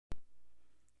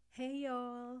Hey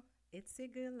y'all, it's your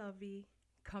girl Lovey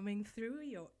coming through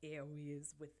your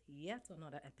airways with yet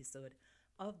another episode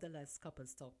of the Let's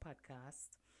Couples Talk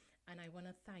podcast. And I want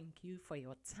to thank you for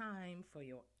your time, for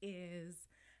your ears,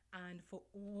 and for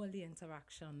all the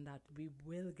interaction that we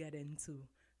will get into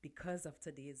because of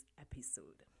today's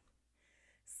episode.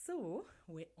 So,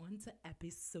 we're on to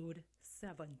episode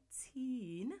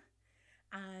 17,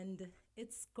 and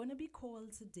it's going to be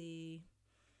called today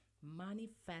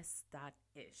Manifest That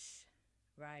Ish,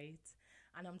 right?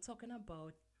 And I'm talking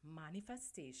about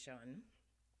manifestation,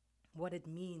 what it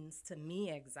means to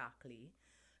me exactly,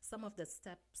 some of the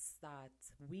steps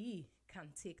that we can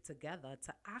take together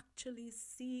to actually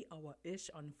see our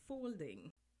ish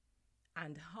unfolding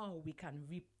and how we can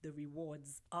reap the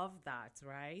rewards of that,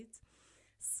 right?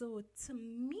 So to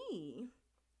me,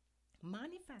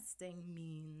 manifesting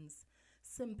means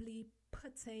simply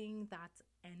putting that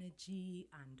energy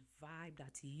and vibe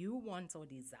that you want or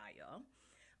desire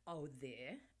out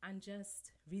there and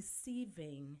just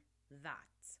receiving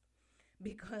that.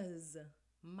 Because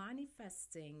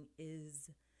manifesting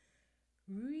is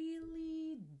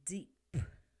really deep,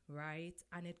 right?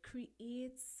 And it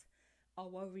creates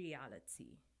our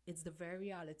reality. It's the very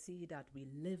reality that we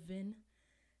live in,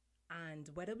 and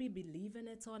whether we believe in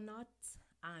it or not,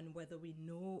 and whether we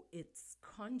know it's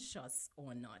conscious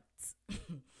or not,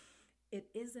 it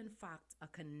is in fact a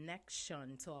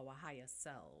connection to our higher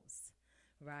selves,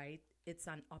 right? It's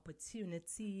an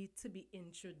opportunity to be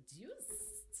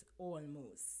introduced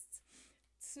almost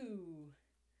to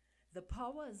the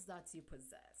powers that you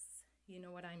possess. You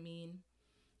know what I mean?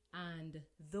 And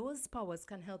those powers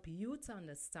can help you to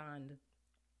understand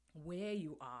where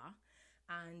you are.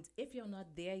 And if you're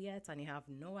not there yet and you have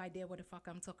no idea what the fuck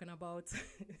I'm talking about,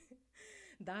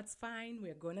 that's fine.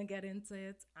 We're going to get into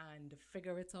it and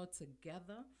figure it out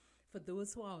together. For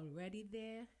those who are already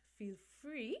there, feel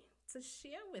free to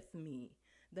share with me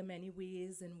the many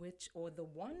ways in which, or the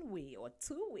one way or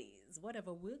two ways,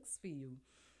 whatever works for you,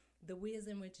 the ways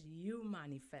in which you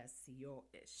manifest your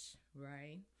ish,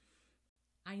 right?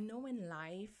 I know in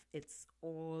life it's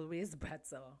always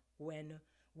better when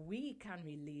we can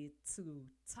relate to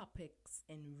topics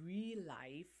in real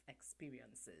life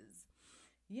experiences.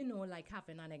 You know, like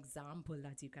having an example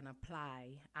that you can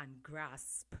apply and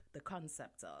grasp the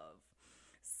concept of.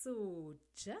 So,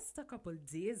 just a couple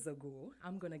days ago,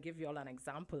 I'm going to give you all an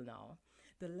example now.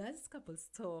 The Let's Couples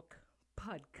Talk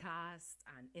podcast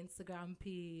and Instagram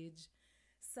page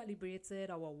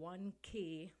celebrated our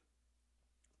 1K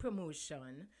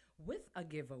promotion with a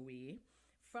giveaway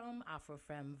from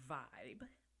AfroFem Vibe.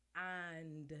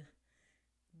 And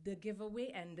the giveaway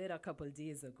ended a couple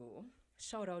days ago.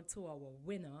 Shout out to our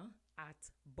winner at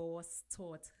Boss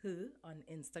Taught Her on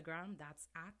Instagram. That's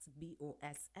at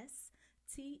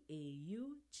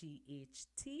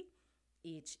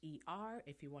BOSSTAUGHTHER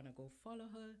if you want to go follow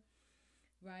her.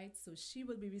 Right? So she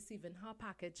will be receiving her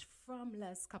package from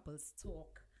Let's Couples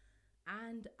Talk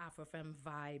and AfroFem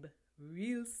Vibe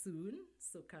real soon.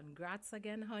 So congrats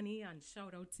again, honey, and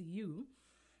shout out to you.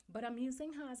 But I'm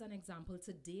using her as an example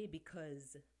today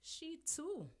because she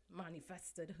too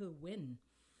manifested her win,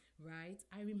 right?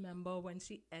 I remember when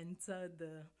she entered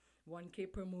the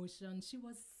 1K promotion, she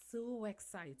was so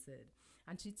excited.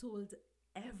 And she told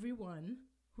everyone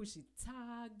who she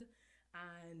tagged,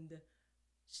 and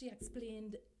she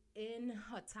explained in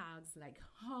her tags like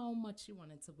how much she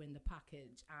wanted to win the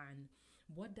package and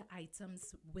what the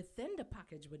items within the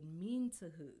package would mean to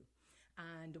her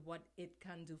and what it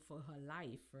can do for her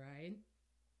life, right?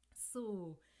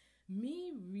 So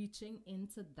me reaching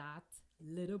into that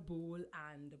little bowl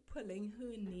and pulling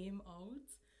her name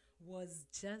out was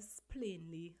just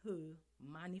plainly her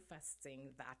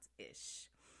manifesting that ish.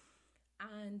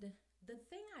 And the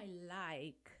thing I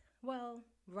like, well,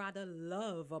 rather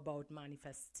love about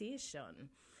manifestation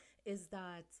is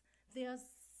that there are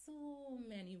so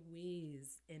many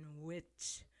ways in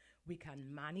which we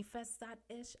can manifest that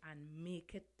ish and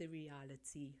make it the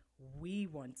reality we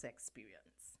want to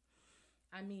experience.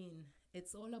 I mean,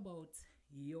 it's all about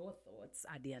your thoughts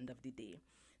at the end of the day.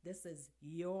 This is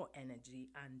your energy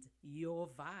and your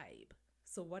vibe.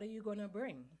 So what are you going to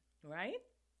bring, right?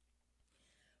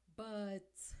 But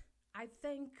I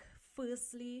think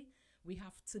firstly, we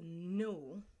have to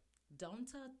know down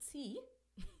to a T,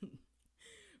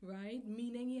 right?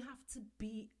 Meaning you have to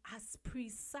be as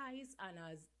precise and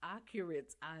as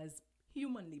accurate as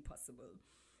humanly possible.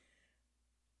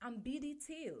 And be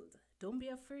detailed. Don't be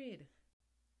afraid.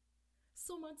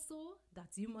 So much so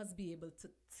that you must be able to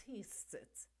taste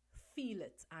it, feel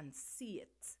it, and see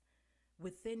it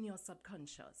within your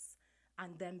subconscious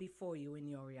and then before you in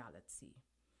your reality.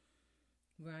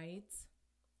 Right?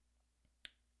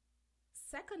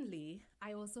 Secondly,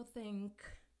 I also think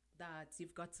that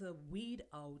you've got to weed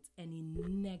out any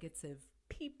negative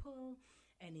people,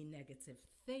 any negative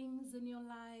things in your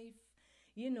life,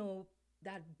 you know,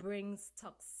 that brings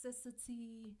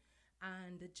toxicity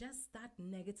and just that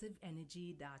negative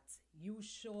energy that you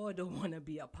sure don't want to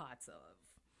be a part of.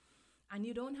 And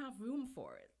you don't have room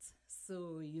for it.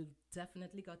 So you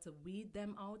definitely got to weed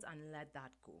them out and let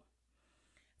that go.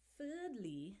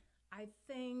 Thirdly, I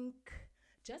think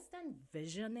just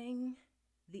envisioning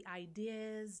the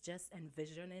ideas, just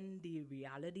envisioning the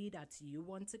reality that you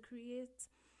want to create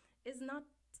is not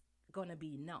gonna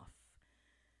be enough,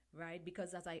 right?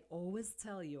 Because as I always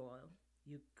tell you all,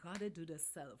 you gotta do the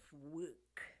self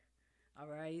work, all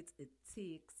right? It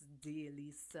takes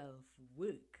daily self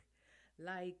work.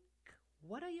 Like,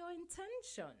 what are your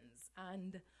intentions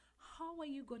and how are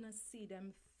you gonna see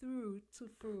them through to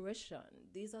fruition?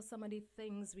 These are some of the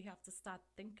things we have to start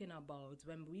thinking about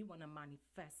when we want to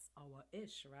manifest our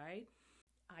ish, right?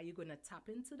 Are you gonna tap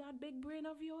into that big brain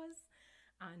of yours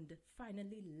and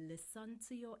finally listen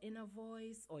to your inner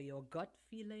voice or your gut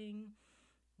feeling,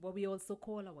 what we also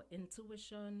call our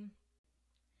intuition?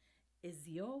 Is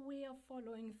your way of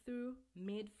following through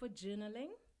made for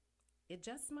journaling? It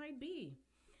just might be.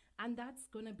 And that's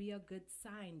going to be a good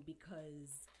sign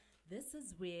because this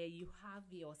is where you have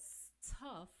your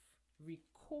stuff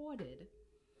recorded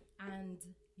and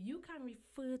you can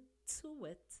refer to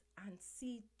it and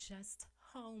see just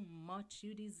how much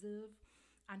you deserve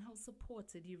and how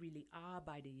supported you really are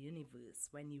by the universe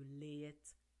when you lay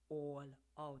it all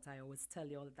out. I always tell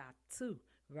you all that too.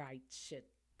 Write shit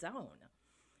down,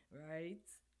 right?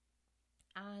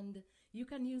 And you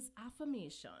can use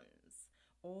affirmations,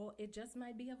 or it just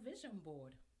might be a vision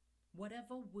board,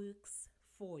 whatever works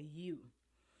for you.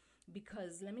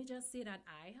 Because let me just say that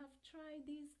I have tried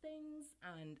these things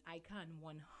and I can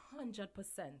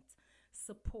 100%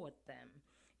 support them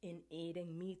in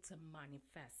aiding me to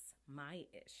manifest my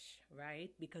ish, right?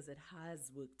 Because it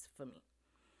has worked for me.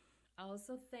 I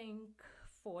also think,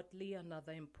 fourthly,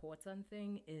 another important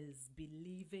thing is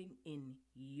believing in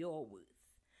your worth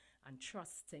and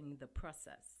trusting the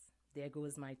process. There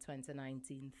goes my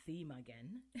 2019 theme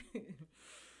again,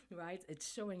 right?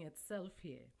 It's showing itself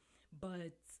here.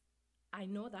 But I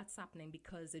know that's happening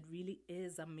because it really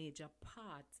is a major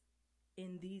part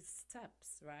in these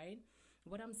steps, right?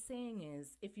 What I'm saying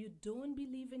is, if you don't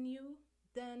believe in you,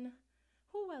 then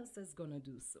who else is going to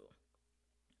do so?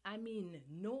 I mean,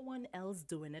 no one else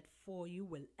doing it for you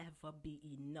will ever be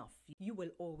enough. You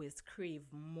will always crave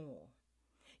more.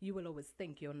 You will always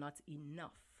think you're not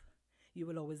enough. You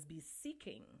will always be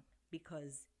seeking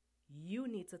because you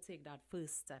need to take that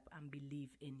first step and believe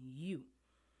in you,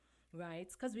 right?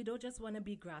 Because we don't just want to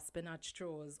be grasping at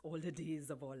straws all the days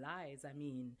of our lives. I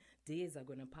mean, days are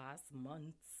going to pass,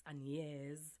 months and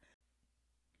years.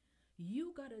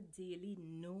 You got to daily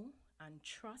know and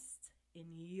trust in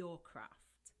your craft.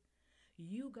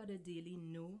 You got to daily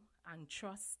know and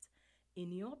trust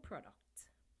in your product.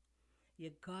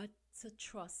 You got to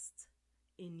trust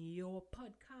in your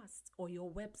podcast or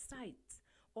your website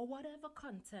or whatever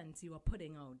content you are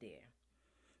putting out there.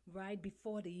 Right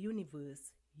before the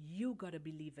universe, you got to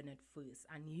believe in it first,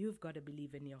 and you've got to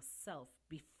believe in yourself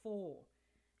before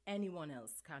anyone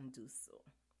else can do so.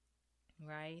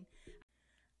 Right?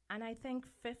 And I think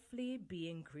fifthly,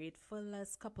 being grateful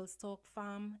as Couples Talk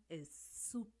Fam is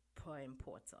super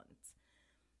important.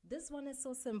 This one is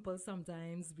so simple,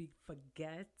 sometimes we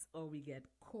forget or we get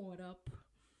caught up.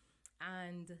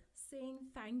 And saying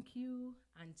thank you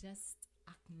and just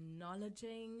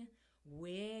acknowledging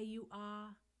where you are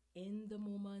in the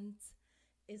moment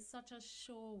is such a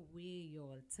sure way,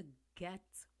 y'all, to get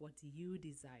what you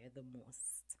desire the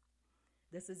most.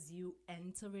 This is you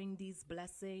entering these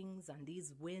blessings and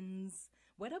these wins,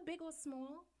 whether big or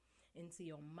small, into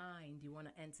your mind. You want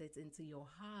to enter it into your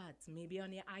heart, maybe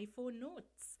on your iPhone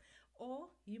notes, or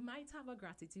you might have a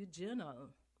gratitude journal.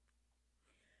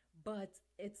 But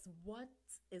it's what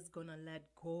is going to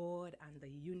let God and the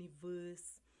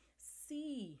universe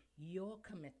see your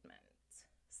commitment,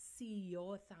 see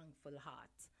your thankful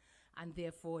heart, and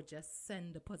therefore just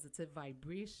send the positive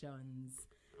vibrations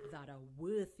that are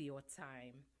worth your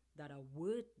time, that are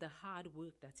worth the hard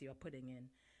work that you're putting in,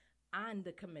 and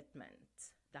the commitment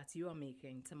that you are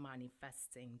making to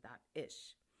manifesting that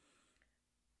ish.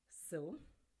 So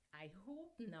I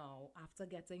hope now, after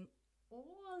getting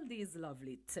all these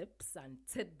lovely tips and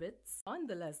tidbits on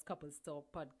the Less Couples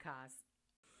Talk podcast,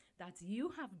 that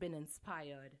you have been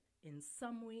inspired in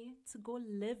some way to go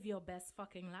live your best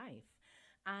fucking life.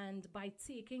 And by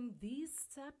taking these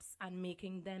steps and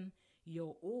making them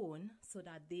your own so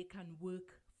that they can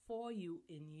work for you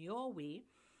in your way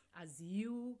as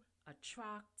you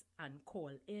attract and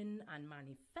call in and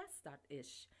manifest that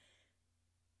ish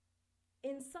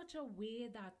in such a way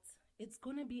that it's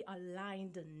going to be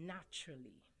aligned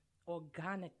naturally,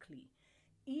 organically,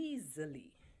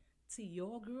 easily to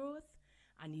your growth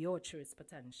and your truest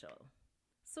potential.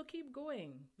 So keep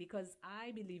going because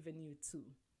I believe in you too.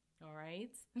 All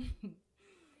right.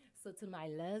 So to my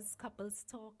Les Couples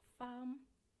Talk fam,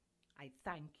 I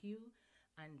thank you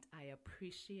and I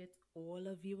appreciate all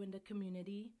of you in the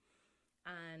community.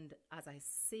 And as I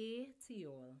say to you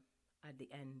all at the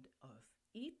end of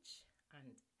each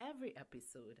and every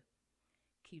episode,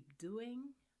 keep doing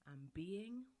and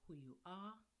being who you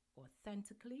are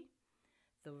authentically.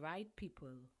 The right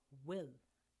people will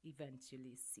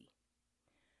eventually see.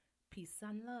 Peace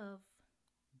and love.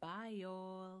 Bye,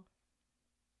 y'all.